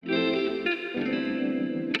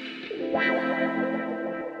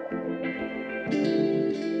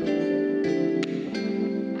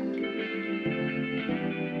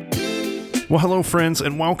Well, hello, friends,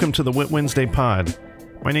 and welcome to the Wit Wednesday Pod.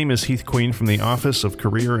 My name is Heath Queen from the Office of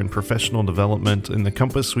Career and Professional Development in the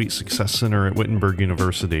Compass Suite Success Center at Wittenberg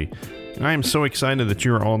University. And I am so excited that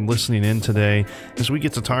you are all listening in today as we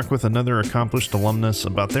get to talk with another accomplished alumnus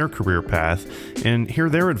about their career path and hear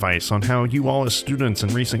their advice on how you all as students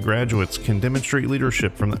and recent graduates can demonstrate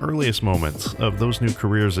leadership from the earliest moments of those new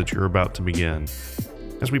careers that you're about to begin.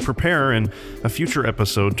 As we prepare in a future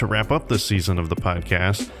episode to wrap up this season of the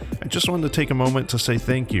podcast, I just wanted to take a moment to say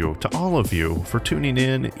thank you to all of you for tuning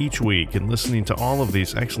in each week and listening to all of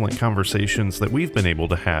these excellent conversations that we've been able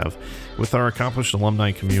to have with our accomplished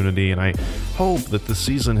alumni community. And I hope that this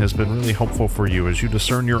season has been really helpful for you as you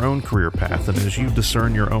discern your own career path and as you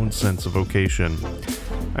discern your own sense of vocation.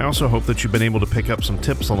 I also hope that you've been able to pick up some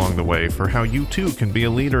tips along the way for how you too can be a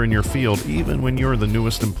leader in your field even when you're the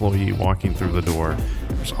newest employee walking through the door.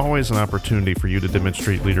 There's always an opportunity for you to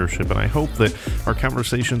demonstrate leadership, and I hope that our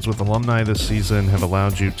conversations with alumni this season have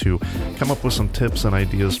allowed you to come up with some tips and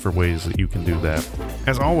ideas for ways that you can do that.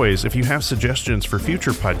 As always, if you have suggestions for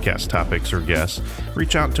future podcast topics or guests,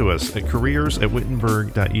 reach out to us at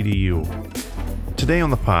careers@wittenberg.edu. Today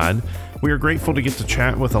on the pod, we are grateful to get to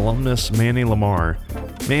chat with alumnus Manny Lamar.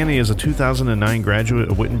 Manny is a 2009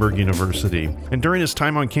 graduate of Wittenberg University, and during his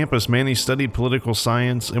time on campus, Manny studied political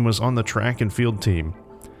science and was on the track and field team.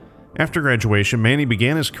 After graduation, Manny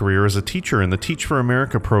began his career as a teacher in the Teach for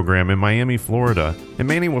America program in Miami, Florida, and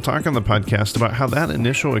Manny will talk on the podcast about how that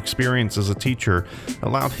initial experience as a teacher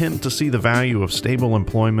allowed him to see the value of stable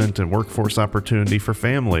employment and workforce opportunity for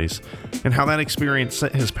families, and how that experience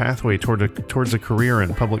set his pathway towards a career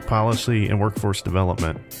in public policy and workforce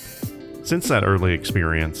development. Since that early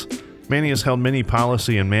experience, Manny has held many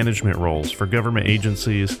policy and management roles for government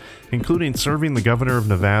agencies, including serving the governor of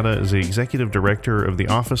Nevada as the executive director of the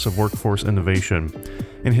Office of Workforce Innovation,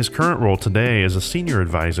 and his current role today as a senior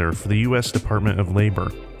advisor for the U.S. Department of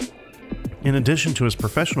Labor. In addition to his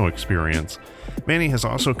professional experience, Manny has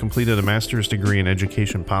also completed a master's degree in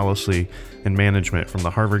education policy and management from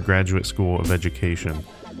the Harvard Graduate School of Education.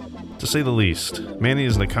 To say the least, Manny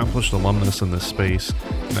is an accomplished alumnus in this space,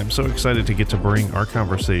 and I'm so excited to get to bring our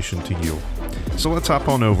conversation to you. So let's hop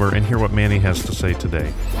on over and hear what Manny has to say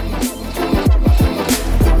today.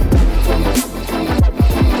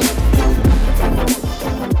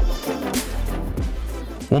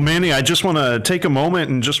 Well, Manny, I just want to take a moment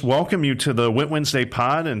and just welcome you to the Wit Wednesday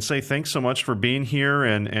Pod and say thanks so much for being here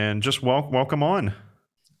and just welcome on.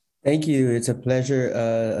 Thank you. It's a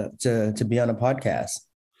pleasure to be on a podcast.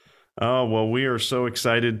 Oh, well, we are so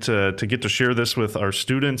excited to get to share this with our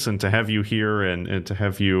students and to have you here and to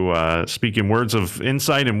have you speaking words of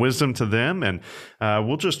insight and wisdom to them. And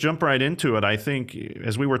we'll just jump right into it. I think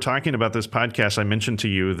as we were talking about this podcast, I mentioned to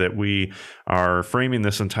you that we are framing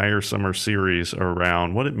this entire summer series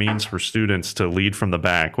around what it means for students to lead from the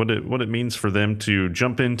back, what it means for them to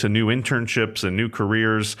jump into new internships and new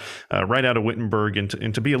careers right out of Wittenberg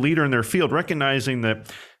and to be a leader in their field, recognizing that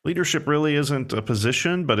leadership really isn't a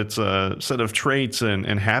position, but it's a set of traits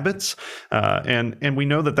and habits. And we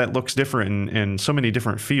know that looks different in so many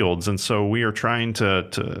different fields. And so we are trying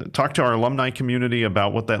to talk to our alumni community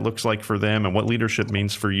about what that looks like for them and what leadership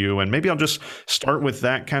means for you. And maybe I'll just start with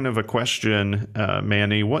that kind of a question,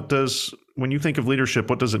 Manny. When you think of leadership,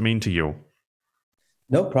 what does it mean to you?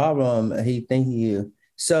 No problem. Hey, thank you.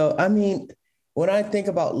 So, when I think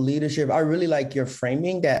about leadership, I really like your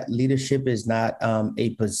framing that leadership is not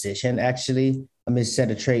a position, actually. It's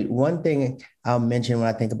a trait. One thing I'll mention when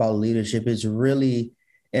I think about leadership is really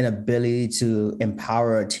an ability to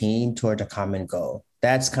empower a team towards a common goal.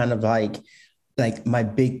 That's kind of like my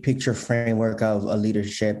big picture framework of a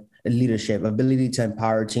leadership ability to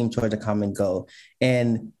empower a team towards a common goal.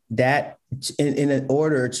 And that in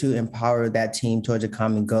order to empower that team towards a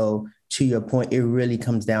common goal, to your point, it really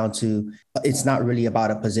comes down to, it's not really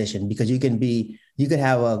about a position, because you could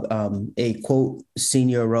have a quote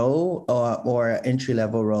senior role or an entry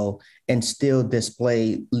level role and still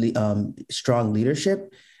display strong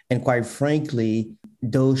leadership. And quite frankly,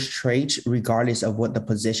 those traits, regardless of what the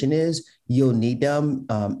position is, you'll need them,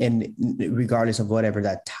 and regardless of whatever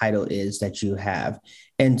that title is that you have.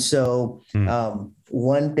 And so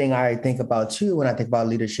one thing I think about too, when I think about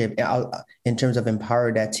leadership in terms of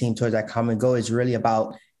empower that team towards that common goal, is really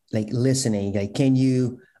about listening. Can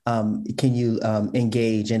you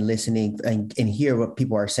engage in listening and hear what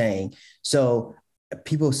people are saying? So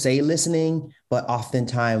people say listening, but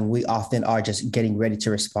we often are just getting ready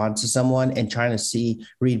to respond to someone and trying to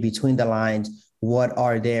read between the lines what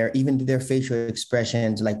are even their facial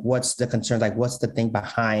expressions, like what's the concern, like what's the thing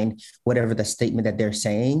behind whatever the statement that they're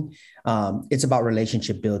saying. It's about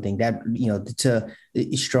relationship building. That, to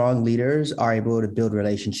strong leaders are able to build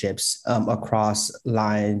relationships across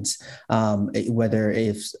lines, whether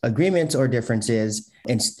it's agreements or differences,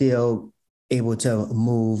 and still able to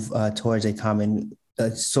move towards a common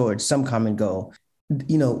some common goal.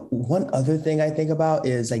 One other thing I think about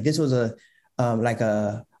is like this was a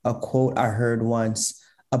quote I heard once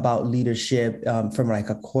about leadership from like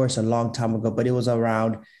a course a long time ago, but it was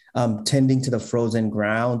around tending to the frozen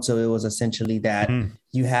ground. So it was essentially that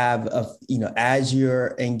you have as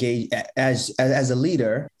you're engaged as a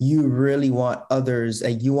leader, you really want others,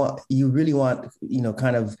 like you really want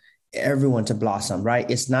kind of everyone to blossom, right?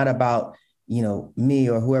 It's not about me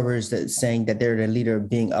or whoever is saying that they're the leader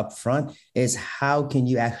being upfront. Is how can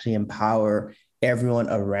you actually empower everyone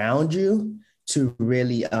around you to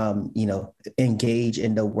really engage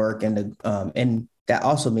in the work and that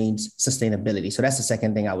also means sustainability. So that's the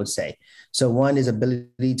second thing I would say. So one is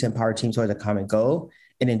ability to empower teams towards a common goal.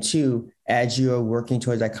 And then two, as you're working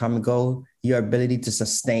towards that common goal, your ability to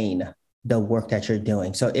sustain the work that you're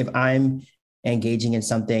doing. So if I'm engaging in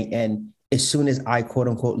something and as soon as I quote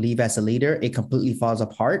unquote leave as a leader, it completely falls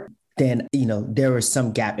apart, then, there was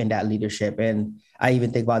some gap in that leadership. And I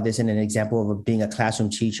even think about this in an example of being a classroom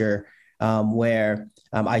teacher, where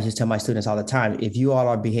I just tell my students all the time, if you all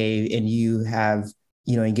are behaved and you have,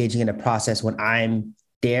 engaging in a process when I'm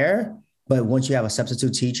there, but once you have a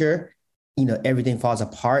substitute teacher, everything falls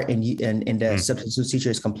apart and the substitute teacher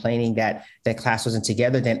is complaining that class wasn't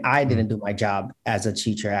together, then I didn't do my job as a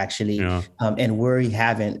teacher actually. Yeah. And we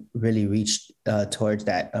haven't really reached towards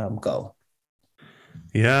that goal.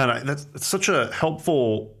 Yeah, and that's such a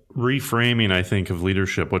helpful reframing, I think, of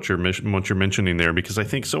leadership, what you're mentioning there, because I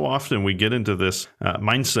think so often we get into this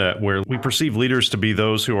mindset where we perceive leaders to be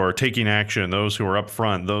those who are taking action, those who are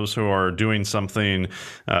upfront, those who are doing something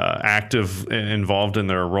active, involved in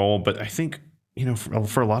their role. But I think,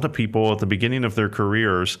 for a lot of people at the beginning of their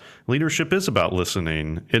careers, leadership is about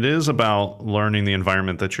listening. It is about learning the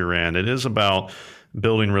environment that you're in. It is about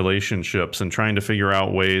building relationships and trying to figure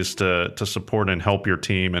out ways to support and help your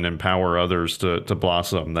team and empower others to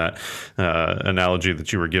blossom. That analogy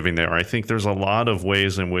that you were giving there, I think there's a lot of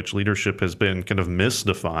ways in which leadership has been kind of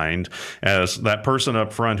misdefined as that person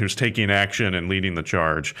up front who's taking action and leading the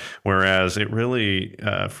charge. Whereas it really,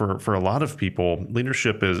 for a lot of people,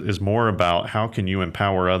 leadership is more about how can you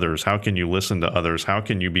empower others? How can you listen to others? How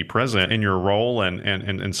can you be present in your role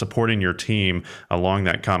and supporting your team along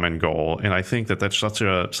that common goal? And I think that's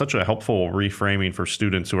such a helpful reframing for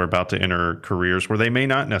students who are about to enter careers where they may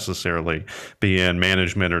not necessarily be in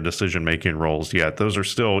management or decision-making roles yet. Those are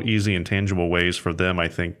still easy and tangible ways for them, I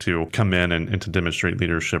think, to come in and to demonstrate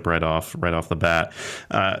leadership right off the bat.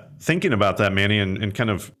 Thinking about that, Manny, and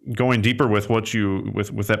kind of going deeper with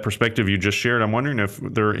with that perspective you just shared, I'm wondering if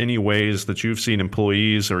there are any ways that you've seen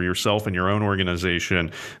employees or yourself in your own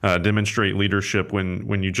organization demonstrate leadership when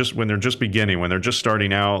they're just beginning, when they're just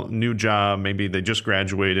starting out, new job, maybe they just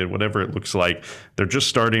graduated, whatever it looks like. They're just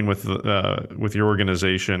starting with your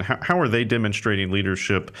organization. How are they demonstrating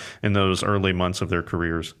leadership in those early months of their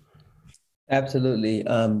careers? Absolutely.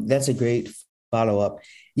 That's a great follow-up.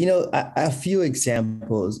 A few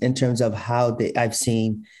examples in terms of how I've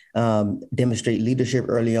seen demonstrate leadership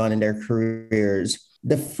early on in their careers.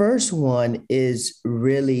 The first one is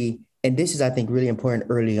really, and this is, I think, really important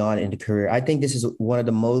early on in the career. I think this is one of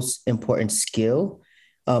the most important skill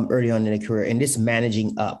early on in the career, and this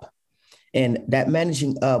managing up. And that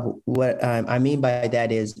managing up, what I mean by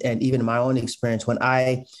that is, and even in my own experience, when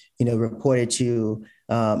I, reported to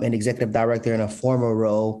an executive director in a former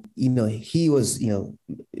role, he was,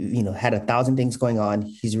 had 1,000 things going on.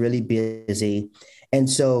 He's really busy. And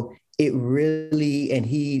so and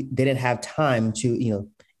he didn't have time to,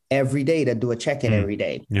 every day to do a check-in every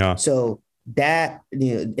day. Yeah. So that,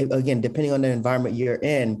 again, depending on the environment you're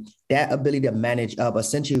in, that ability to manage up,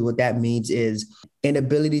 essentially what that means is an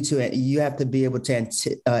ability you have to be able to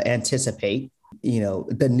anticipate,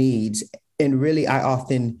 the needs. And really, I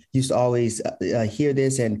often used to always hear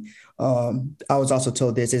this, and I was also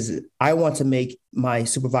told this, is I want to make my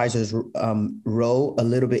supervisor's role a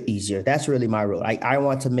little bit easier. That's really my role. I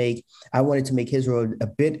wanted to make his role a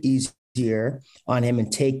bit easier on him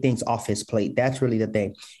and take things off his plate. That's really the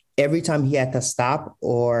thing. Every time he had to stop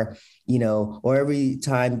or every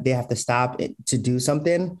time they have to stop to do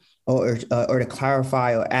something or to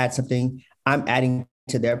clarify or add something, I'm adding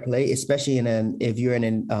to their plate, especially if you're in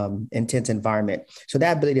an intense environment. So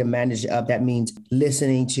that ability to manage that means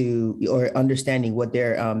listening to or understanding what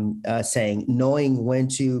they're saying, knowing when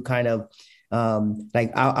to kind of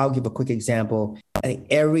Like I'll give a quick example. Like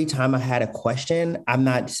every time I had a question, I'm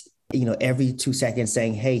not, every 2 seconds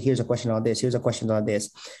saying, hey, here's a question on this, here's a question on this,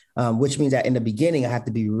 which means that in the beginning, I have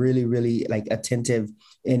to be really, really like attentive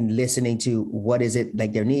in listening to what is it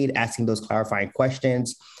like their need, asking those clarifying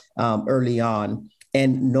questions early on,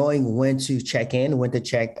 and knowing when to check in, when to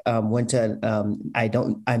check, when to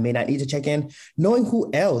I may not need to check in, knowing who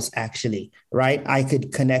else actually, right, I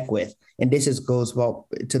could connect with. And this is goes well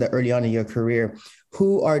to the early on in your career.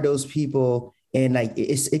 Who are those people? And like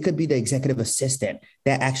it could be the executive assistant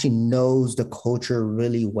that actually knows the culture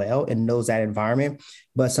really well and knows that environment.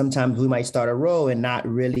 But sometimes we might start a role and not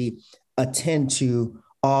really attend to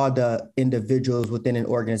all the individuals within an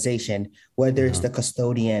organization, whether it's the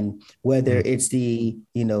custodian, whether it's the,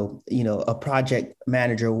 a project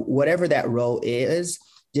manager, whatever that role is,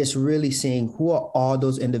 just really seeing who are all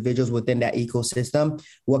those individuals within that ecosystem.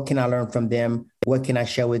 What can I learn from them? What can I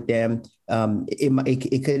share with them?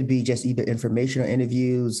 It could be just either informational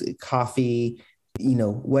interviews, coffee,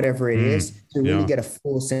 whatever it is, to really get a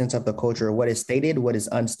full sense of the culture, what is stated, what is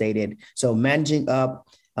unstated. So managing up.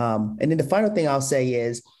 And then the final thing I'll say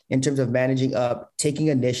is, in terms of managing up, taking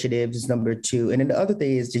initiatives is number two. And then the other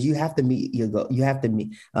thing is that you have to meet your goal. You have to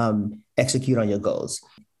execute on your goals.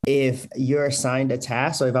 If you're assigned a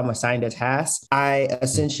task, or if I'm assigned a task, I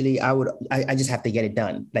just have to get it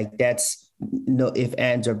done. Like that's no if,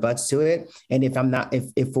 ands, or buts to it. And if I'm not,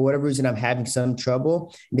 if for whatever reason I'm having some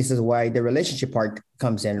trouble, this is why the relationship part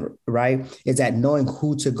comes in, right? Is that knowing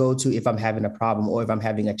who to go to if I'm having a problem or if I'm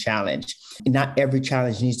having a challenge. Not every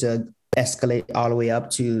challenge needs to escalate all the way up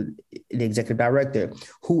to the executive director.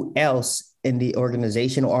 Who else in the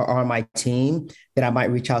organization or on my team that I might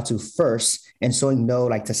reach out to first, and so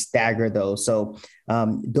like to stagger those. So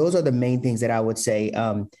those are the main things that I would say.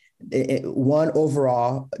 One,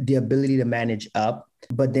 overall, the ability to manage up,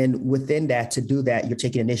 but then within that, to do that, you're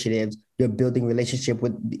taking initiatives, you're building relationship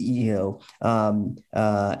with, to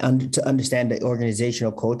understand the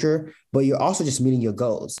organizational culture, but you're also just meeting your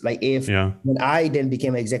goals. Like when I then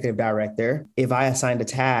became an executive director, if I assigned a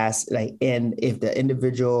task, and if the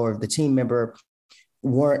individual or the team member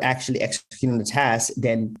weren't actually executing the task,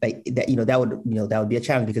 then that would be a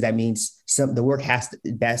challenge, because that means someone has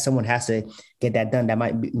to get that done. That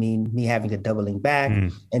might mean me having a doubling back.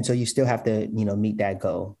 And so you still have to, meet that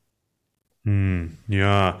goal.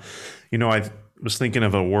 Yeah. I was thinking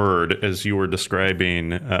of a word as you were describing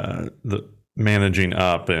the managing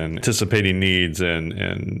up and anticipating needs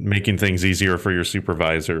and making things easier for your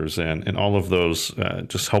supervisors and all of those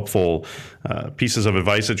just helpful pieces of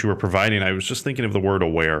advice that you were providing. I was just thinking of the word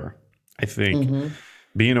aware. I think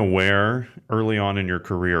being aware early on in your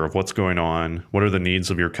career of what's going on, what are the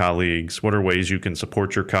needs of your colleagues, what are ways you can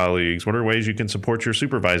support your colleagues, what are ways you can support your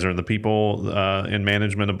supervisor and the people in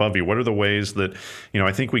management above you, what are the ways that,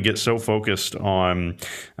 I think we get so focused on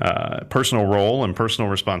personal role and personal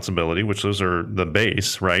responsibility, which those are the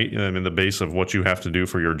base, right? I mean, the base of what you have to do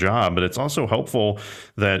for your job, but it's also helpful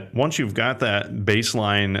that once you've got that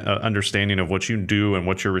baseline understanding of what you do and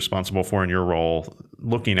what you're responsible for in your role,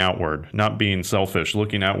 looking outward, not being selfish,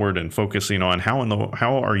 looking outward and focusing on how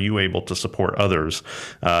are you able to support others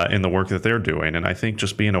in the work that they're doing. And I think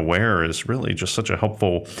just being aware is really just such a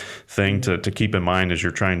helpful thing to keep in mind as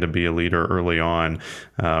you're trying to be a leader early on,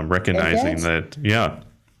 recognizing that. Yeah.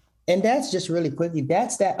 And that's just really quickly,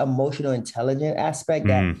 that's that emotional intelligence aspect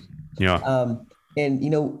that,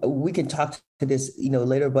 and, we can talk to this,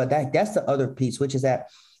 later, but that's the other piece, which is that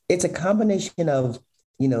it's a combination of,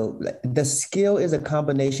 the skill is a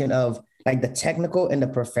combination of like the technical and the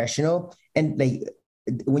professional. And like,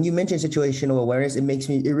 when you mention situational awareness, it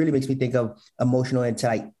really makes me think of emotional into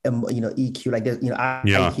EQ, like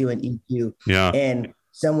IQ and EQ. Yeah. And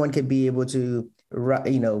someone could be able to,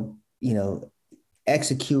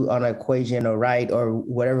 execute on an equation or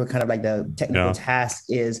whatever kind of like the technical task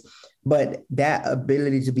is. But that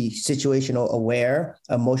ability to be situational aware,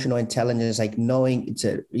 emotional intelligence, like knowing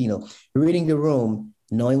to, reading the room,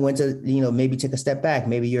 knowing when to, maybe take a step back.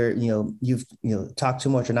 Maybe you've talked too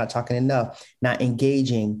much or not talking enough, not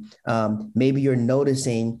engaging. Maybe you're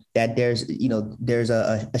noticing that there's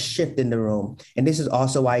a shift in the room. And this is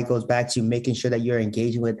also why it goes back to making sure that you're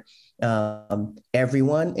engaging with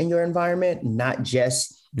everyone in your environment, not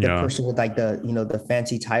just the person with like the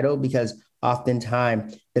fancy title, because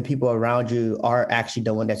oftentimes the people around you are actually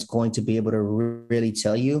the one that's going to be able to really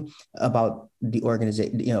tell you about the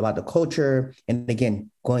organization, about the culture. And again,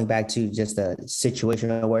 going back to just the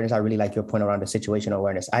situational awareness, I really like your point around the situational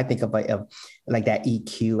awareness. I think of like that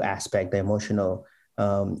EQ aspect, the emotional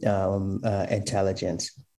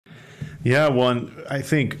intelligence. Yeah, well, and I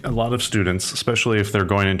think a lot of students, especially if they're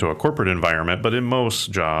going into a corporate environment, but in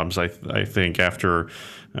most jobs, I think after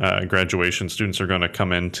graduation, students are going to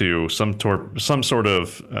come into some sort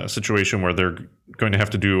of situation where they're going to have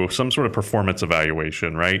to do some sort of performance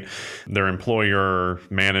evaluation, right? Their employer,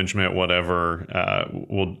 management, whatever,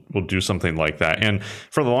 will do something like that. And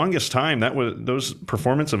for the longest time, that was those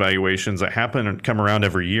performance evaluations that happen and come around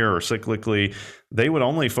every year or cyclically. They would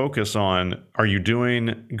only focus on, are you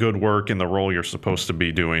doing good work in the role you're supposed to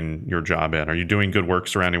be doing your job in? Are you doing good work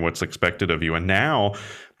surrounding what's expected of you? And now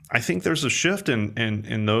I think there's a shift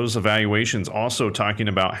in those evaluations also talking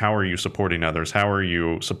about how are you supporting others? How are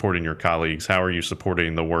you supporting your colleagues? How are you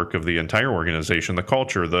supporting the work of the entire organization, the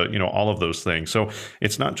culture, all of those things. So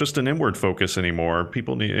it's not just an inward focus anymore.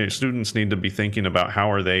 Students need to be thinking about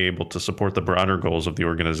how are they able to support the broader goals of the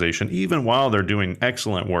organization, even while they're doing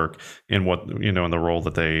excellent work in in the role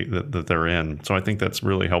that they're in. So I think that's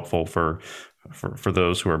really helpful for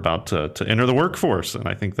those who are about to enter the workforce. And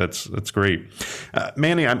I think that's great.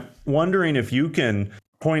 Manny, I'm wondering if you can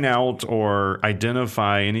point out or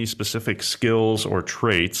identify any specific skills or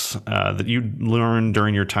traits that you learned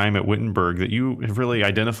during your time at Wittenberg that you have really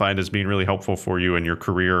identified as being really helpful for you in your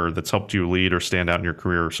career, or that's helped you lead or stand out in your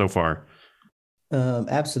career so far.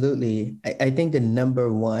 Absolutely. I think the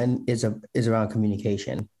number one is around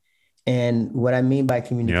communication. And what I mean by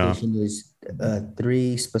communication is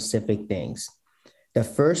three specific things. The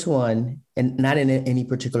first one, and not in any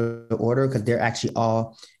particular order, because they're actually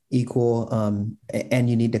all equal, and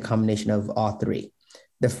you need the combination of all three.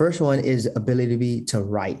 The first one is ability to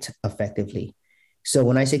write effectively. So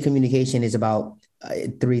when I say communication is about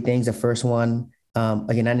three things, the first one,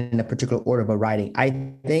 again, not in a particular order, but writing.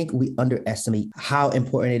 I think we underestimate how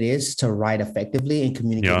important it is to write effectively and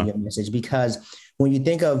communicate your message, because when you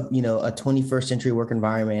think of, a 21st century work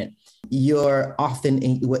environment, you're often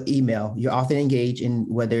you're often engaged in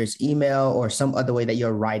whether it's email or some other way that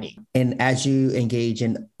you're writing. And as you engage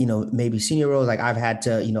in, maybe senior roles, like I've had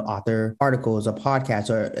to, author articles or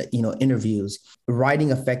podcasts or, interviews,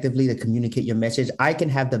 writing effectively to communicate your message. I can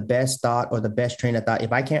have the best thought or the best train of thought.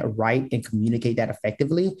 If I can't write and communicate that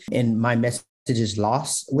effectively and my message is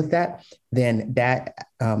lost with that, then that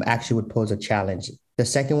actually would pose a challenge. The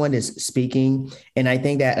second one is speaking. And I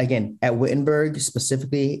think that, again, at Wittenberg,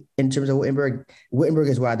 specifically in terms of Wittenberg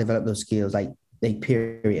is where I developed those skills, like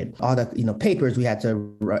period. All the, papers we had to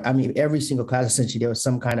write. I mean, every single class, essentially, there was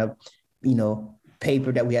some kind of,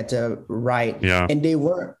 paper that we had to write. Yeah. And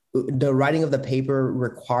the writing of the paper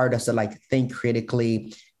required us to think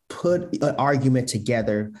critically, put an argument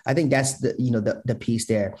together. I think that's the piece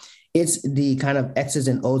there. It's the kind of X's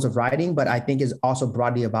and O's of writing, but I think it's also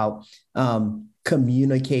broadly about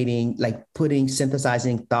communicating,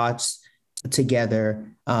 synthesizing thoughts together,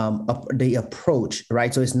 the approach,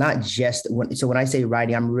 right? So it's not just when I say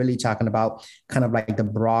writing, I'm really talking about kind of like the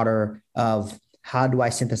broader of how do I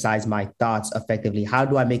synthesize my thoughts effectively? How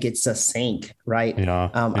do I make it succinct, right?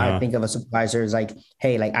 I think of a supervisor as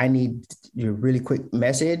hey, I need your really quick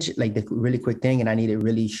message, the really quick thing, and I need it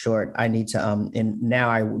really short. I need to, and now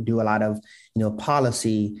I do a lot of,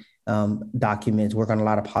 policy documents, work on a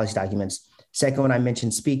lot of policy documents. Second one, I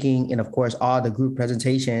mentioned speaking. And of course, all the group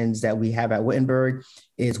presentations that we have at Wittenberg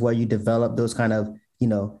is where you develop those kind of,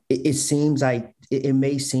 it seems like it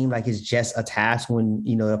may seem like it's just a task when,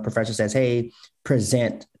 a professor says, hey,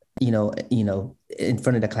 present, in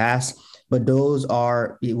front of the class, but those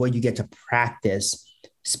are where you get to practice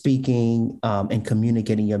speaking and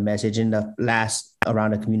communicating your message. And the last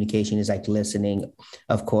round of communication is listening,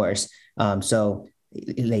 of course. So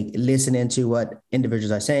listening to what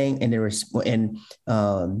individuals are saying and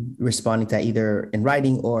responding to that either in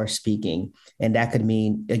writing or speaking. And that could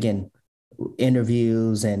mean, again,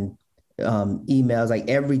 interviews and emails,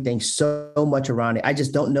 everything, so much around it. I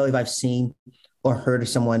just don't know if I've seen or heard of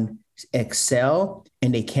someone excel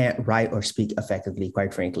and they can't write or speak effectively,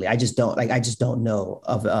 quite frankly. I just don't know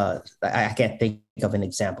of, I can't think of an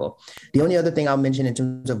example. The only other thing I'll mention in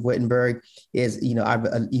terms of Wittenberg is, I've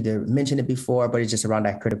either mentioned it before, but it's just around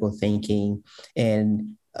that critical thinking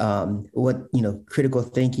and what, critical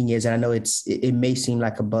thinking is. And I know it may seem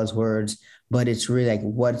like a buzzword, but it's really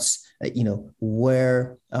what's,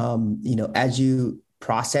 where, as you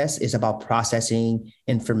process is about processing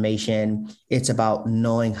information. It's about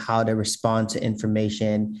knowing how to respond to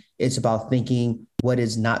information. It's about thinking what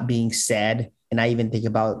is not being said. And I even think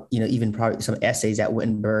about, even probably some essays at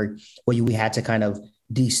Wittenberg where we had to kind of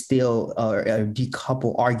distill or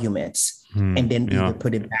decouple arguments and then Yeah. either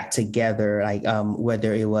put it back together, like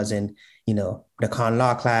whether it was in, the con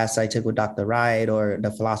law class I took with Dr. Wright, or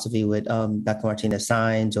the philosophy with Dr. Martinez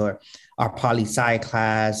Sines, or our poli-sci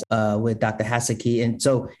class with Dr. Haseki. And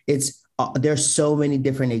so there's so many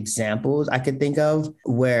different examples I could think of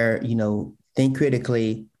where, think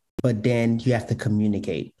critically, but then you have to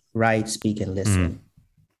communicate, right? Speak and listen.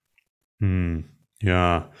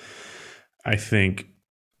 Yeah. I think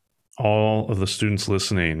all of the students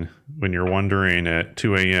listening, when you're wondering at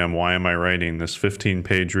 2 a.m., why am I writing this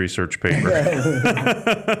 15-page research paper?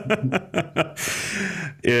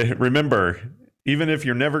 Remember, even if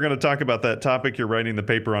you're never going to talk about that topic you're writing the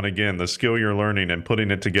paper on again, the skill you're learning and putting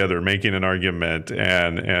it together, making an argument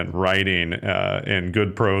and writing in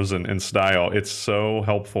good prose and style, it's so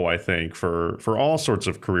helpful, I think, for all sorts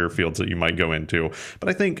of career fields that you might go into. But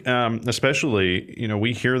I think especially,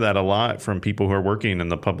 we hear that a lot from people who are working in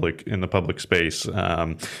the public space,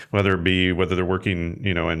 whether they're working,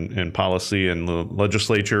 in policy in the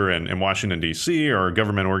legislature in Washington, D.C., or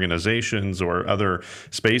government organizations or other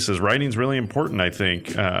spaces. Writing's really important, I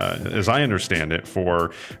think, as I understand it,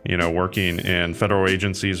 for working in federal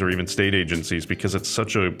agencies or even state agencies, because it's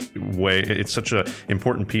such an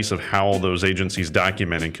important piece of how those agencies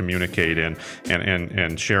document and communicate and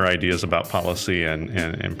share ideas about policy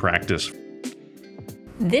and practice.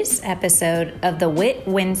 This episode of the Wit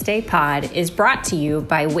Wednesday Pod is brought to you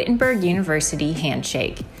by Wittenberg University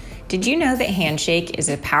Handshake. Did you know that Handshake is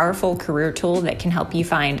a powerful career tool that can help you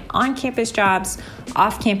find on-campus jobs,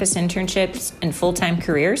 off-campus internships, and full-time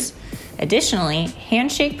careers? Additionally,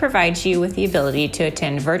 Handshake provides you with the ability to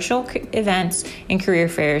attend virtual events and career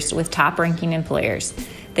fairs with top-ranking employers.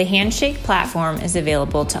 The Handshake platform is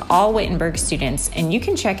available to all Wittenberg students, and you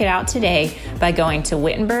can check it out today by going to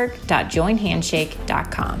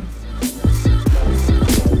wittenberg.joinhandshake.com.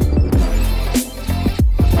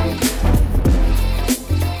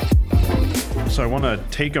 So I want to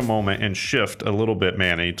take a moment and shift a little bit,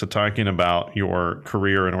 Manny, to talking about your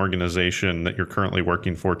career and organization that you're currently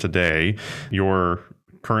working for today. You're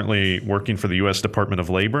currently working for the U.S. Department of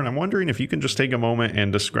Labor, and I'm wondering if you can just take a moment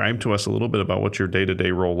and describe to us a little bit about what your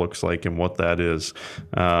day-to-day role looks like and what that is,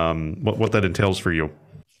 what that entails for you.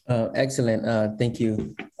 Excellent. Thank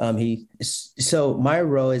you, Heath. So my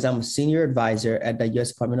role is I'm a senior advisor at the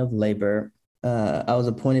U.S. Department of Labor. I was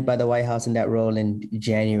appointed by the White House in that role in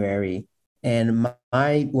January. And my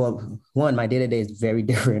day-to-day is very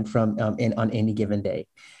different from on any given day.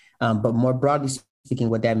 But more broadly speaking,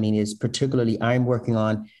 what that means is particularly I'm working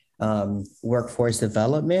on workforce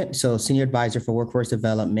development. So senior advisor for workforce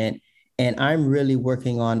development. And I'm really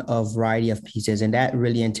working on a variety of pieces. And that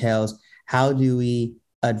really entails how do we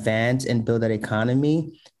advance and build an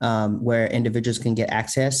economy where individuals can get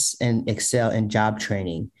access and excel in job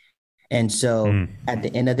training. And so at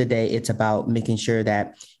the end of the day, it's about making sure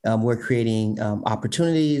that we're creating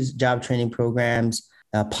opportunities, job training programs,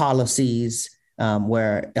 policies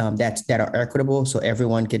that are equitable so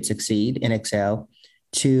everyone can succeed and excel,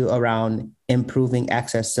 to around improving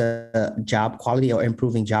access to job quality or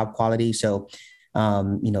improving job quality. So,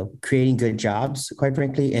 creating good jobs, quite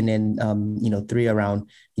frankly. And then, 3, around,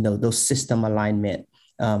 those system alignment.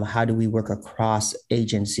 How do we work across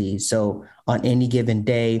agencies? So on any given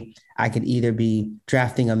day, I could either be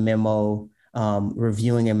drafting a memo,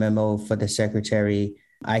 reviewing a memo for the secretary.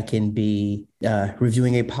 I can be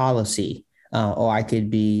reviewing a policy, or I could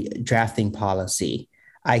be drafting policy.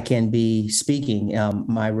 I can be speaking.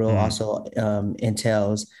 My role also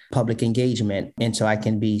entails public engagement. And so I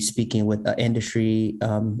can be speaking with industry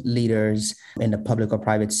leaders in the public or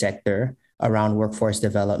private sector around workforce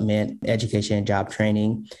development, education, and job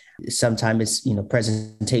training. Sometimes it's,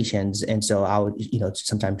 presentations. And so I would,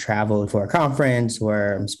 sometimes travel for a conference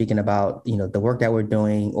where I'm speaking about, the work that we're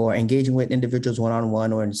doing, or engaging with individuals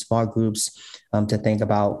one-on-one or in small groups to think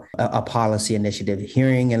about a policy initiative,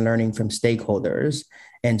 hearing and learning from stakeholders.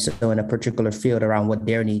 And so in a particular field around what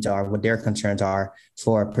their needs are, what their concerns are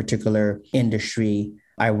for a particular industry,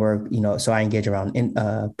 I work, so I engage around,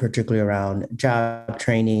 particularly around job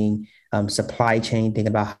training, supply chain, thinking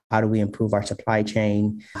about how do we improve our supply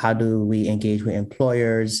chain? How do we engage with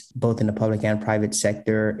employers, both in the public and private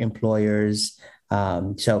sector employers?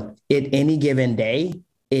 So at any given day,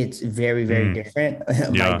 it's very, very different.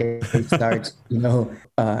 My day starts,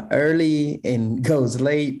 early and goes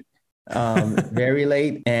late, very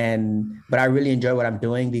late. But I really enjoy what I'm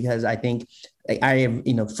doing because I think I am,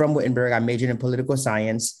 from Wittenberg, I majored in political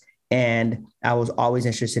science. And I was always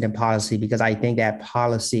interested in policy because I think that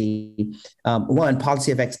policy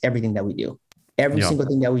affects everything that we do. Every single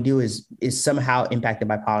thing that we do is somehow impacted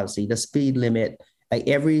by policy. The speed limit Like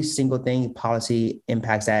every single thing, policy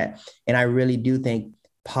impacts that. And I really do think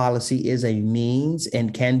policy is a means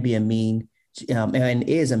and can be a mean and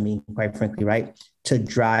is a mean, quite frankly, right, to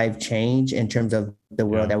drive change in terms of the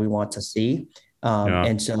world that we want to see.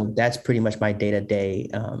 And so that's pretty much my day to day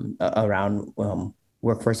around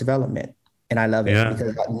workforce development, and I love it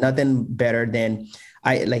because nothing better than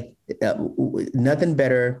nothing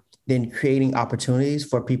better than creating opportunities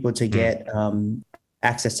for people to get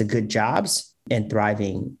access to good jobs and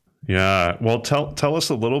thriving. Yeah. Well, tell us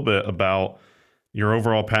a little bit about your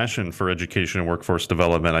overall passion for education and workforce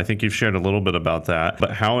development. I think you've shared a little bit about that,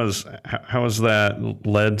 but how has that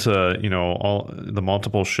led to, all the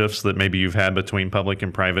multiple shifts that maybe you've had between public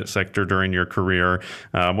and private sector during your career?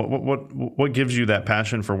 What gives you that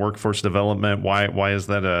passion for workforce development? Why is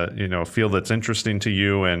that a field that's interesting to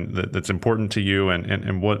you and that's important to you?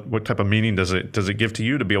 And what type of meaning does it give to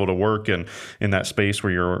you to be able to work in that space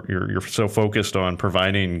where you're so focused on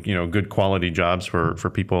providing good quality jobs for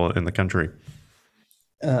people in the country?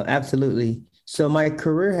 Absolutely. So my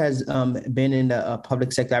career has been in the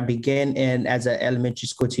public sector. I began as an elementary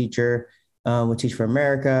school teacher with Teach for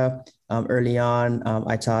America. Early on,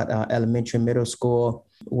 I taught elementary, middle school.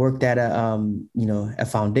 Worked at a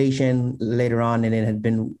foundation later on, and then had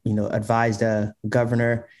been advised a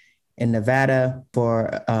governor in Nevada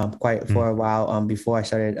for a while before I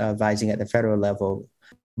started advising at the federal level.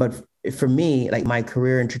 But for me, like my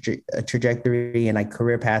career and trajectory and like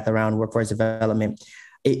career path around workforce development,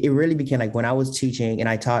 it really became like when I was teaching and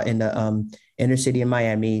I taught in the inner city in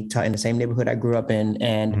Miami, taught in the same neighborhood I grew up in.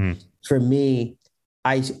 And for me,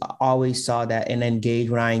 I always saw that and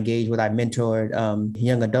engaged when I mentored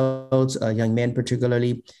young adults, young men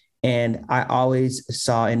particularly. And I always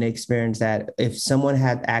saw and experienced that if someone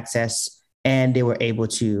had access and they were able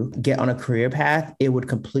to get on a career path, it would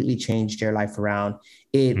completely change their life around.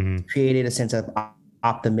 It created a sense of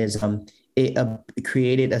optimism. It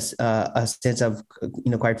created a sense of,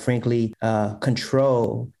 quite frankly,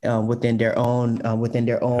 control within their own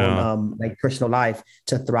like personal life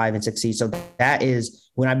to thrive and succeed. So that is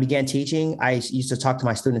when I began teaching. I used to talk to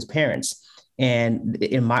my students' parents, and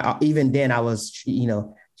even then I was,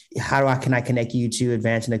 can I connect you to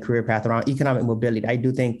advancing a career path around economic mobility? I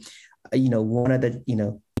do think, one of the,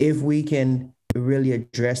 if we can really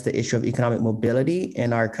address the issue of economic mobility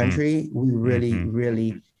in our country, we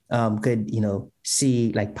really could,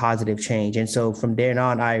 see like positive change. And so from there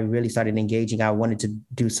on, I really started engaging. I wanted to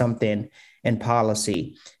do something in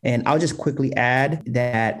policy. And I'll just quickly add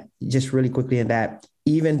that,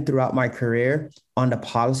 even throughout my career on the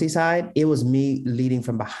policy side, it was me leading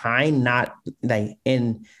from behind, not like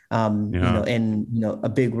in a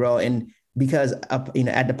big role. And because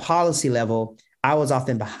at the policy level, I was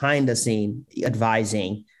often behind the scene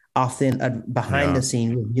advising, often behind the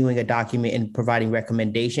scene reviewing a document and providing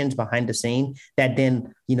recommendations behind the scene that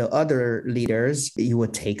then other leaders you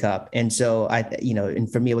would take up. And so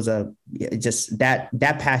and for me it was just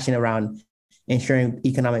that passion around ensuring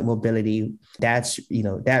economic mobility. That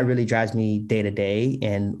really drives me day to day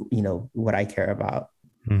and what I care about,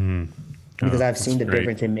 because I've seen the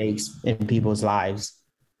difference it makes in people's lives.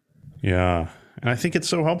 Yeah. And I think it's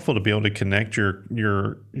so helpful to be able to connect your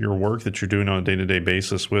work that you're doing on a day-to-day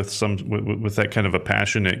basis with that kind of a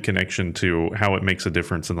passionate connection to how it makes a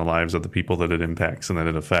difference in the lives of the people that it impacts and that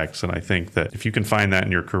it affects. And I think that if you can find that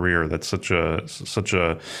in your career, that's such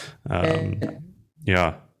a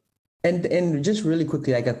And just really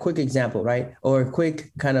quickly, like a quick example, right? Or a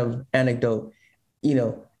quick kind of anecdote,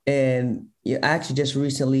 actually just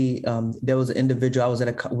recently, there was an individual, I was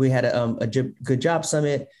we had a good job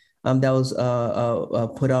summit that was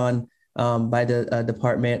put on by the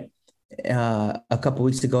department a couple of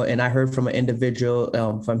weeks ago. And I heard from an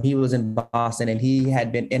individual he was in Boston, and he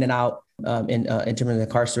had been in and out in terms of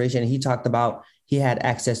incarceration. And he talked about he had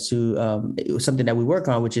access to something that we work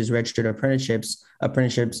on, which is registered apprenticeships.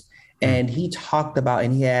 And he talked about,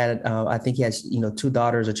 and he had, I think he has, 2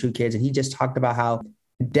 daughters or 2 kids. And he just talked about how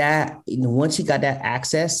that, once he got that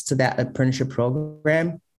access to that apprenticeship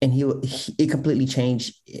program, and it completely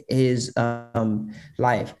changed his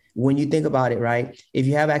life. When you think about it, right? If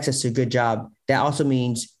you have access to a good job, that also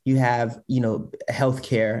means you have,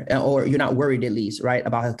 healthcare, or you're not worried at least, right,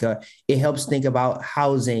 about healthcare. It helps think about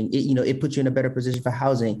housing. It puts you in a better position for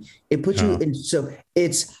housing. It puts you in. So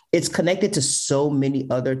it's connected to so many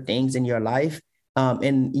other things in your life.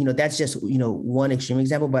 And that's just one extreme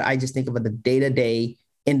example. But I just think about the day-to-day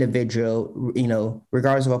individual.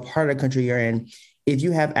 Regardless of what part of the country you're in. If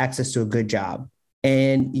you have access to a good job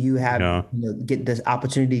and you have, get this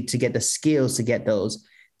opportunity to get the skills to get those,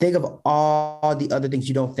 think of all the other things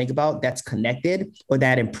you don't think about that's connected or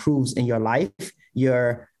that improves in your life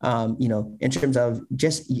your, in terms of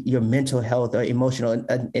just your mental health or emotional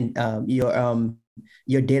and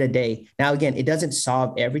your day to day. Now, again, it doesn't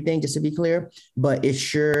solve everything, just to be clear, but it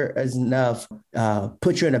sure is enough,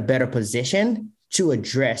 put you in a better position to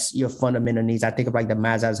address your fundamental needs. I think of like the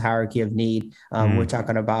Maslow's hierarchy of need. We're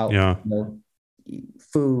talking about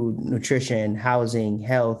food, nutrition, housing,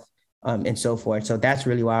 health, and so forth. So that's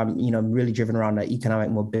really why I'm really driven around the economic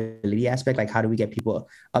mobility aspect. Like, how do we get people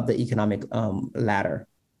up the economic ladder?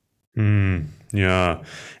 Yeah.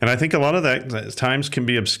 And I think a lot of that at times can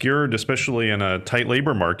be obscured, especially in a tight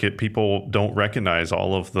labor market. People don't recognize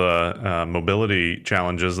all of the mobility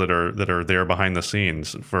challenges that are there behind the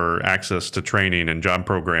scenes for access to training and job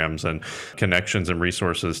programs and connections and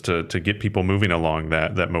resources to get people moving along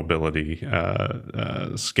that mobility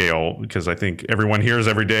scale. Because I think everyone hears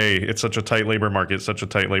every day, it's such a tight labor market,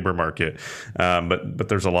 but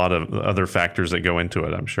there's a lot of other factors that go into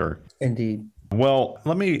it, I'm sure. Indeed. Well,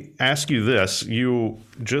 let me ask you this. You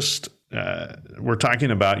just were talking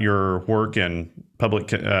about your work in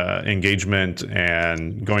public engagement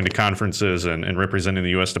and going to conferences and representing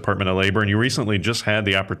the U.S. Department of Labor. And you recently just had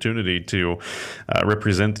the opportunity to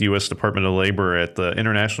represent the U.S. Department of Labor at the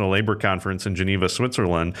International Labor Conference in Geneva,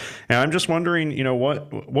 Switzerland. And I'm just wondering,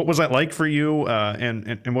 what was that like for you?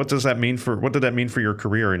 And what did that mean for your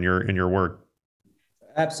career and your work?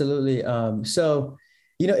 Absolutely.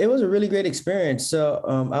 It was a really great experience. So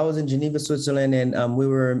I was in Geneva, Switzerland, and we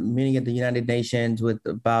were meeting at the United Nations with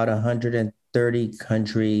about 130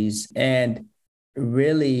 countries. And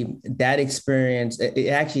really, that experience, it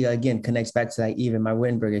actually, again, connects back to like even my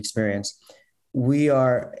Wittenberg experience. We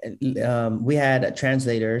had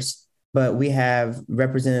translators, but we have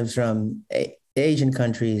representatives from Asian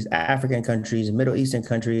countries, African countries, Middle Eastern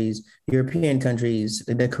countries, European countries,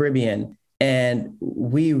 the Caribbean. And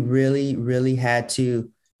we really, really had to,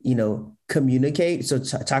 communicate. So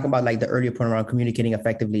talking about like the earlier point around communicating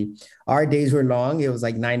effectively, our days were long. It was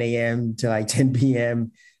like 9 a.m. to like 10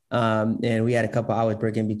 p.m. And we had a couple hours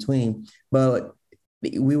break in between. But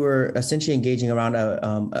we were essentially engaging around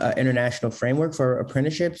a international framework for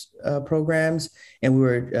apprenticeships programs, and we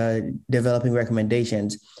were developing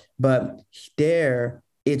recommendations. But there,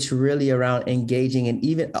 it's really around engaging, and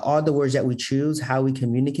even all the words that we choose, how we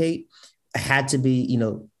communicate, had to be,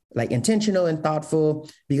 like intentional and thoughtful,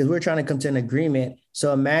 because we're trying to come to an agreement.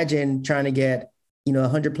 So imagine trying to get,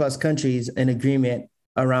 100 plus countries in agreement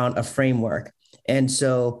around a framework. And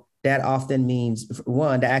so that often means,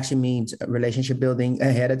 that actually means relationship building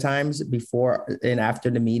ahead of times, before and after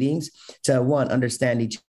the meetings, to understand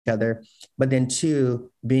each other, but then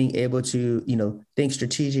two, being able to, think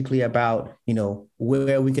strategically about,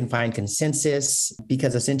 where we can find consensus,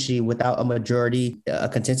 because essentially without a majority, a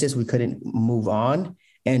consensus, we couldn't move on.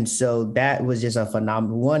 And so that was just a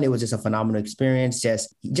phenomenal it was just a phenomenal experience.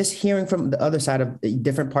 Just hearing from the other side of the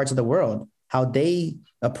different parts of the world, how they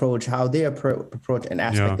approach an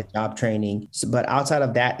aspect of job training. But outside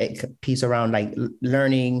of that piece around like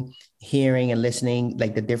learning, hearing and listening,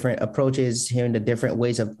 like the different approaches, hearing the different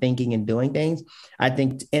ways of thinking and doing things, I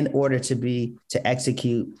think in order to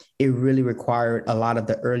execute, it really required a lot of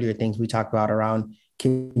the earlier things we talked about around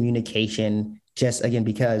communication, just again,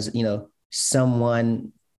 because, someone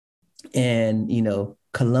in,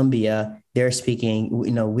 Colombia, they're speaking,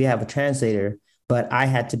 we have a translator, but I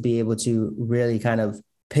had to be able to really kind of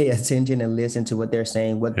pay attention and listen to what they're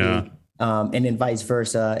saying, and then vice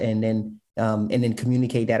versa. And then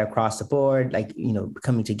communicate that across the board, like,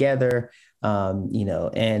 coming together, how do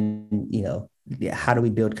we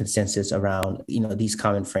build consensus around, these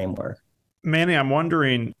common framework? Manny, I'm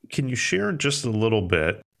wondering, can you share just a little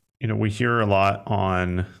bit? We hear a lot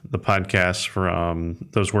on the podcast from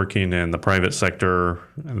those working in the private sector,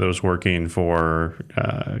 those working for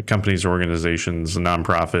companies, organizations,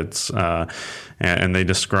 nonprofits, and they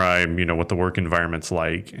describe, what the work environment's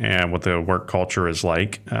like and what the work culture is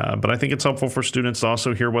like. But I think it's helpful for students to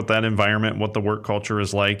also hear what that environment, what the work culture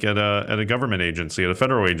is like at a government agency, at a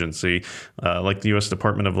federal agency, like the U.S.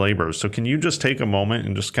 Department of Labor. So can you just take a moment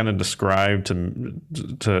and just kind of describe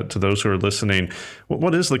to those who are listening,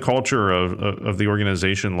 what is the culture of the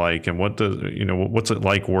organization like, and what's it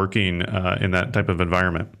like working in that type of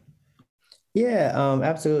environment? Yeah,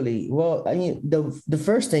 absolutely. Well, I mean, the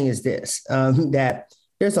first thing is this, that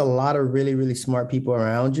there's a lot of really, really smart people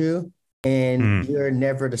around you, and you're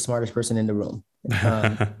never the smartest person in the room.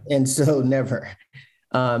 And so never.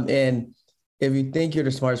 And if you think you're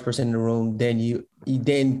the smartest person in the room, then you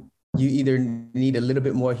either need a little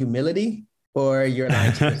bit more humility, or you're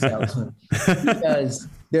lying to yourself. Because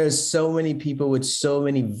there's so many people with so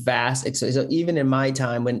many vast, so even in my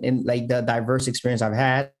time, when in like the diverse experience I've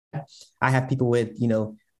had, I have people with,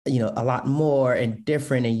 a lot more and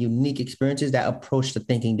different and unique experiences that approach the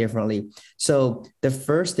thinking differently. So the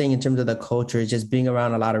first thing in terms of the culture is just being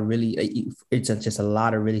around a lot of just a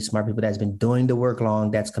lot of really smart people that's been doing the work long,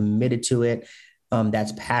 that's committed to it,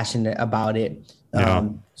 that's passionate about it. Yeah.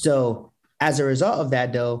 So as a result of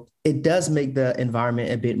that, though, it does make the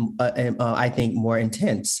environment a bit, I think, more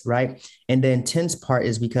intense, right? And the intense part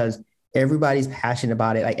is because everybody's passionate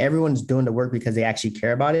about it. Like everyone's doing the work because they actually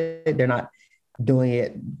care about it. They're not doing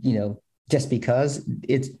it, just because.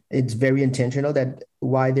 It's very intentional that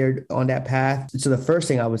why they're on that path. So the first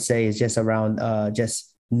thing I would say is just around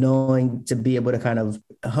just knowing to be able to kind of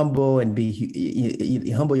humble and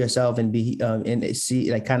humble yourself and be and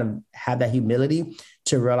see, like, kind of have that humility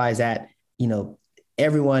to realize that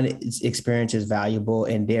everyone's experience is valuable,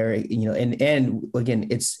 and they're and again,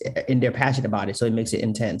 they're passionate about it, so it makes it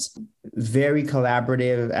intense, very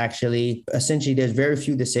collaborative. Actually, essentially, there's very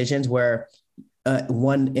few decisions where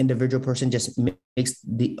one individual person just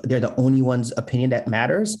they're the only one's opinion that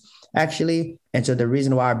matters, actually. And so the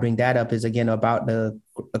reason why I bring that up is, again, about the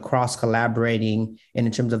cross collaborating, and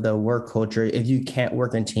in terms of the work culture. If you can't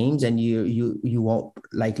work in teams, and you won't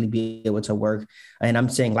likely be able to work, and I'm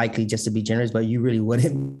saying likely just to be generous, but you really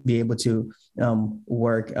wouldn't be able to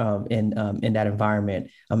work in that environment.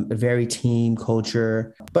 A very team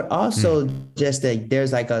culture, but also just that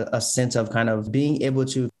there's like a sense of kind of being able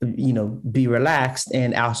to be relaxed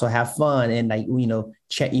and also have fun, and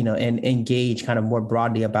and engage kind of more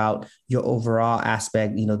broadly about your overall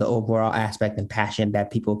aspect, the overall aspect and passion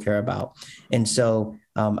that people care about. And so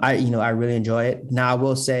I really enjoy it. Now, I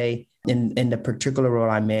will say, in the particular role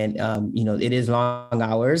I'm in, it is long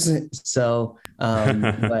hours. So,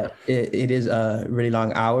 but it is really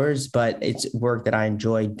long hours, but it's work that I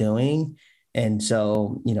enjoy doing. And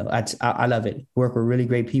so, I love it. Work with really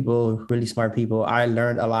great people, really smart people. I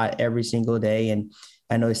learned a lot every single day. And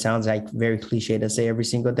I know it sounds like very cliche to say every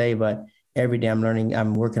single day, but every day I'm learning,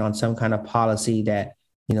 I'm working on some kind of policy that,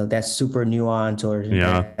 that's super nuanced, or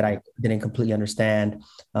that I didn't completely understand.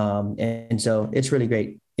 And so it's really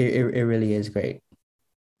great. It really is great.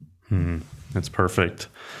 That's perfect.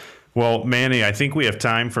 Well, Manny, I think we have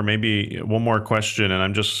time for maybe one more question. And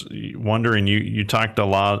I'm just wondering, you talked a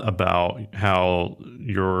lot about how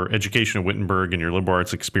your education at Wittenberg and your liberal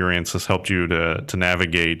arts experience has helped you to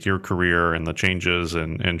navigate your career and the changes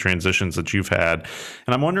and transitions that you've had.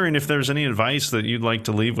 And I'm wondering if there's any advice that you'd like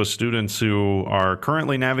to leave with students who are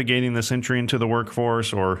currently navigating this entry into the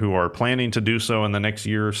workforce, or who are planning to do so in the next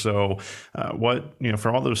year or so.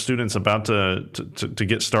 For all those students about to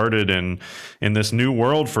get started in this new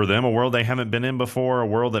world for them, a world they haven't been in before, a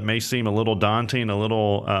world that may seem a little daunting, a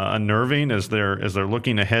little unnerving as they're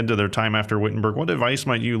looking ahead to their time after Wittenberg. What advice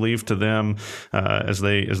might you leave to them as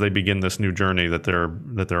they begin this new journey that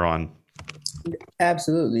they're on?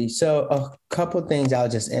 Absolutely. So a couple of things I'll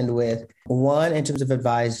just end with. One, in terms of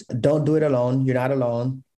advice, don't do it alone. You're not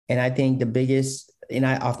alone. And I think the biggest, and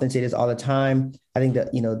I often say this all the time, I think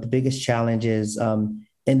that, the biggest challenge is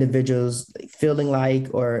individuals feeling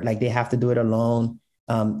like they have to do it alone.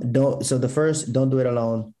 The first, don't do it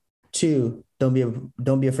alone. 2,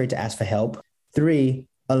 don't be afraid to ask for help. 3,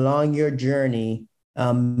 along your journey,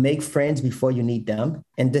 make friends before you need them.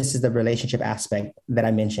 And this is the relationship aspect that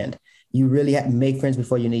I mentioned. You really have to make friends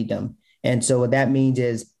before you need them. And so what that means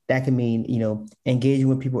is, that can mean, engaging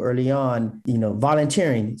with people early on,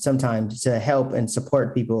 volunteering sometimes to help and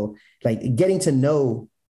support people, like getting to know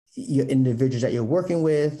your individuals that you're working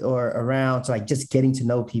with or around. So just getting to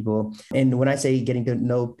know people. And when I say getting to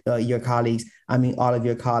know your colleagues, I mean all of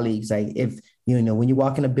your colleagues. Like if, when you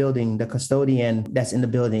walk in a building, the custodian that's in the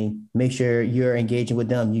building, make sure you're engaging with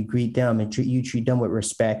them. You greet them and treat them with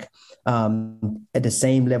respect, at the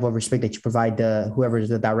same level of respect that you provide whoever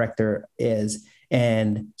the director is.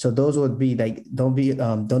 And so those would be don't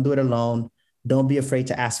do it alone. Don't be afraid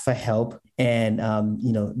to ask for help, and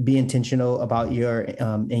be intentional about your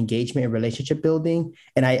engagement and relationship building.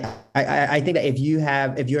 And I think that if you're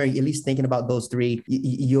at least thinking about those 3,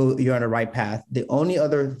 you're on the right path. The only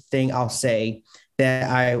other thing I'll say that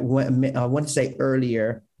I want to say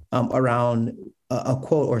earlier around a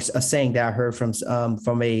quote or a saying that I heard from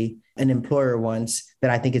an employer once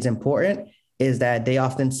that I think is important is that they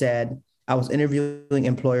often said, I was interviewing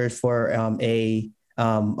employers for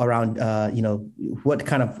around what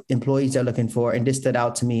kind of employees they're looking for. And this stood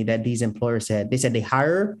out to me that these employers said they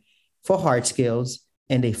hire for hard skills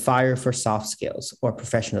and they fire for soft skills or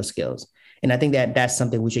professional skills. And I think that that's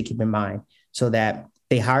something we should keep in mind, so that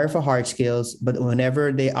they hire for hard skills, but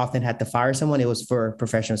whenever they often had to fire someone, it was for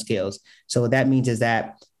professional skills. So what that means is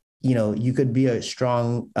that, you could be a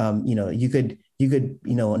strong, you You could,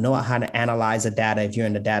 know how to analyze the data if you're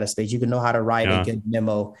in the data space. You could know how to write a good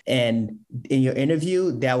memo. And in your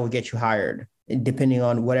interview, that will get you hired, depending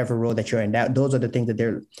on whatever role that you're in. Those are the things that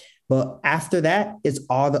they're. But after that, it's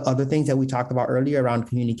all the other things that we talked about earlier around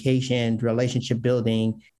communication, relationship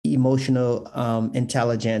building, emotional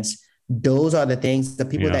intelligence. Those are the things, the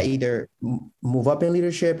people that either move up in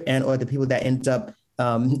leadership or the people that end up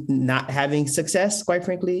not having success, quite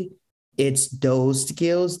frankly. It's those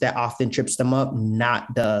skills that often trips them up,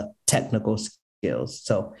 not the technical skills.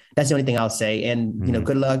 So that's the only thing I'll say. And,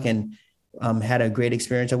 good luck, and had a great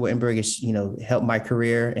experience at Wittenberg. It's, helped my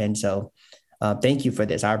career. And so thank you for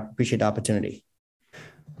this. I appreciate the opportunity.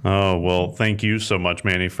 Oh, well, thank you so much,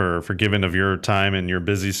 Manny, for giving of your time and your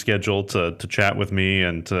busy schedule to chat with me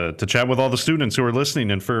and to chat with all the students who are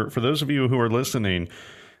listening. And for those of you who are listening,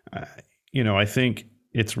 I think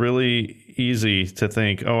it's really easy to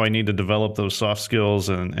think, oh, I need to develop those soft skills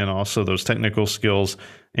and also those technical skills.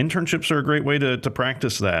 Internships are a great way to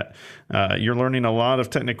practice that. You're learning a lot of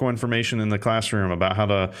technical information in the classroom about how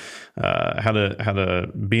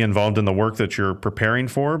to be involved in the work that you're preparing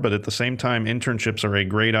for. But at the same time, internships are a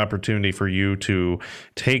great opportunity for you to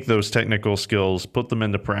take those technical skills, put them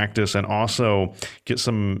into practice, and also get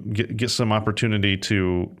some opportunity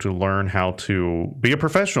to learn how to be a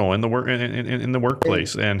professional in the work in the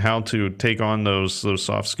workplace, and how to take on those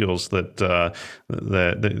soft skills that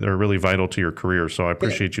are really vital to your career. So I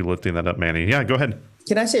appreciate you lifting that up, Manny. Yeah, go ahead.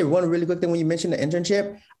 Can I say one really quick thing when you mentioned the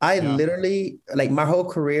internship? I literally, my whole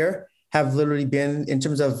career have literally been, in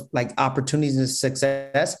terms of opportunities and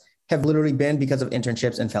success, have literally been because of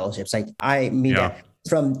internships and fellowships. That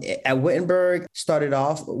from at Wittenberg, started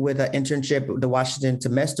off with an internship, the Washington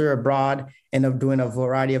semester abroad, and of doing a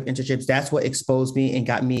variety of internships. That's what exposed me and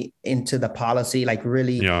got me into the policy,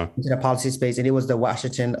 into the policy space. And it was the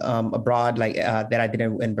Washington abroad, that I did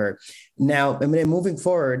in Wittenberg. Now, moving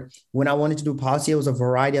forward, when I wanted to do policy, it was a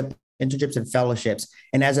variety of internships and fellowships.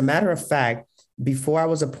 And as a matter of fact, before I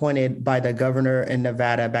was appointed by the governor in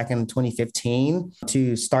Nevada back in 2015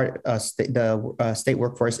 to start the state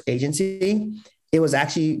workforce agency, it was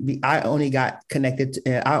actually, I only got connected.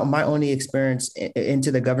 My only experience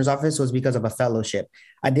into the governor's office was because of a fellowship.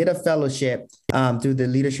 I did a fellowship through the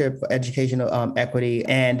Leadership for Educational Equity,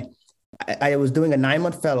 and I was doing a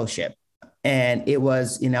 9-month fellowship. And it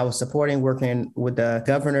was, I was working with the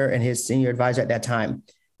governor and his senior advisor at that time.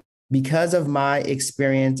 Because of my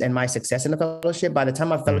experience and my success in the fellowship, by the time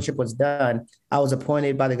my fellowship was done, I was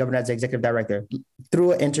appointed by the governor as the executive director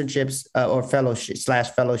through internships or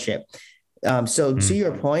fellowship. So to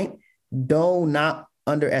your point, do not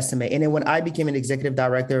underestimate. And then when I became an executive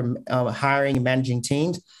director, hiring and managing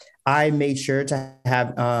teams, I made sure to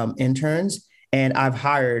have interns, and I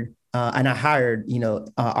hired,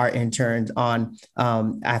 our interns on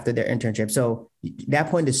after their internship. So that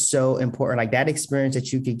point is so important. That experience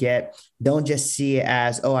that you could get, don't just see it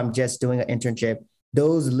as, oh, I'm just doing an internship.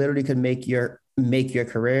 Those literally could make your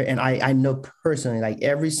career. And I know personally,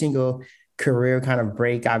 every single career kind of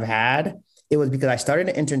break I've had, it was because I started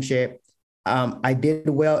an internship. I did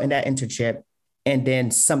well in that internship, and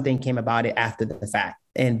then something came about it after the fact.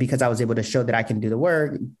 And because I was able to show that I can do the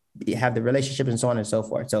work, have the relationships, and so on and so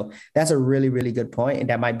forth. So that's a really, really good point. And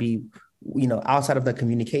that might be, outside of the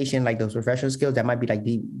communication, those professional skills, that might be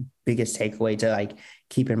the biggest takeaway to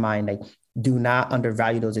keep in mind. Do not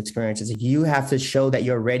undervalue those experiences. You have to show that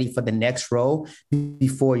you're ready for the next role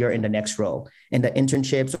before you're in the next role. And the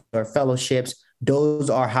internships or fellowships, those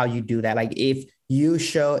are how you do that. If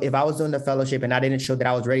I was doing the fellowship and I didn't show that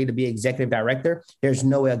I was ready to be executive director, there's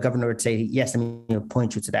no way a governor would say, yes, let me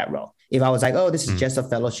appoint you to that role. If I was like, oh, this is just a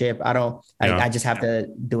fellowship, I just have to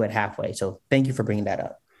do it halfway. So thank you for bringing that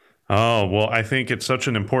up. Oh, well, I think it's such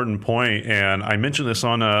an important point, and I mentioned this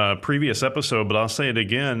on a previous episode, but I'll say it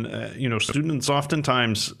again. Students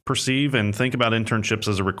oftentimes perceive and think about internships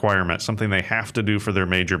as a requirement, something they have to do for their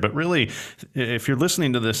major. But really, if you're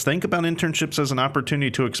listening to this, think about internships as an opportunity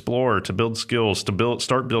to explore, to build skills, to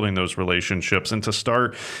start building those relationships, and to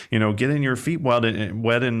start, getting your feet wet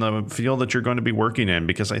in the field that you're going to be working in.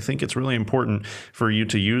 Because I think it's really important for you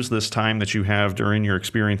to use this time that you have during your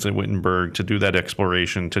experience at Wittenberg to do that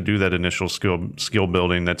exploration, to do that initial skill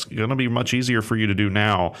building. That's going to be much easier for you to do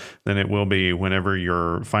now than it will be whenever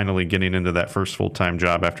you're finally getting into that first full-time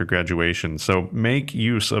job after graduation. So make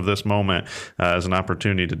use of this moment as an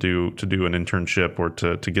opportunity to do an internship or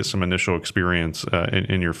to get some initial experience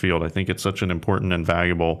in your field. I think it's such an important and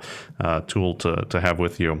valuable tool to have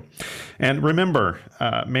with you. And remember,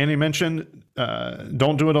 Manny mentioned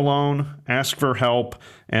don't do it alone. Ask for help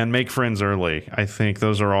and make friends early. I think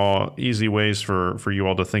those are all easy ways for you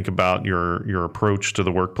all to think about your approach to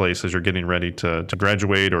the workplace as you're getting ready to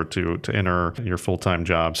graduate or to enter your full-time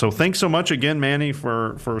job. So thanks so much again, Manny,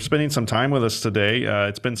 for spending some time with us today.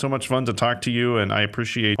 It's been so much fun to talk to you, and I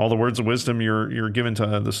appreciate all the words of wisdom you're giving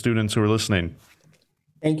to the students who are listening.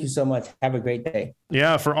 Thank you so much. Have a great day.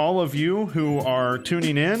 Yeah, for all of you who are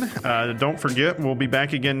tuning in, don't forget, we'll be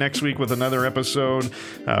back again next week with another episode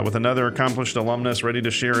with another accomplished alumnus ready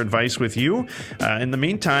to share advice with you. In the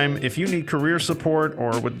meantime, if you need career support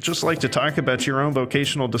or would just like to talk about your own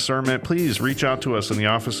vocational discernment, please reach out to us in the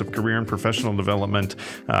Office of Career and Professional Development.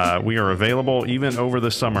 We are available even over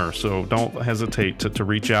the summer, so don't hesitate to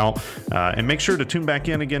reach out. And make sure to tune back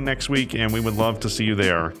in again next week, and we would love to see you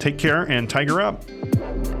there. Take care and Tiger up.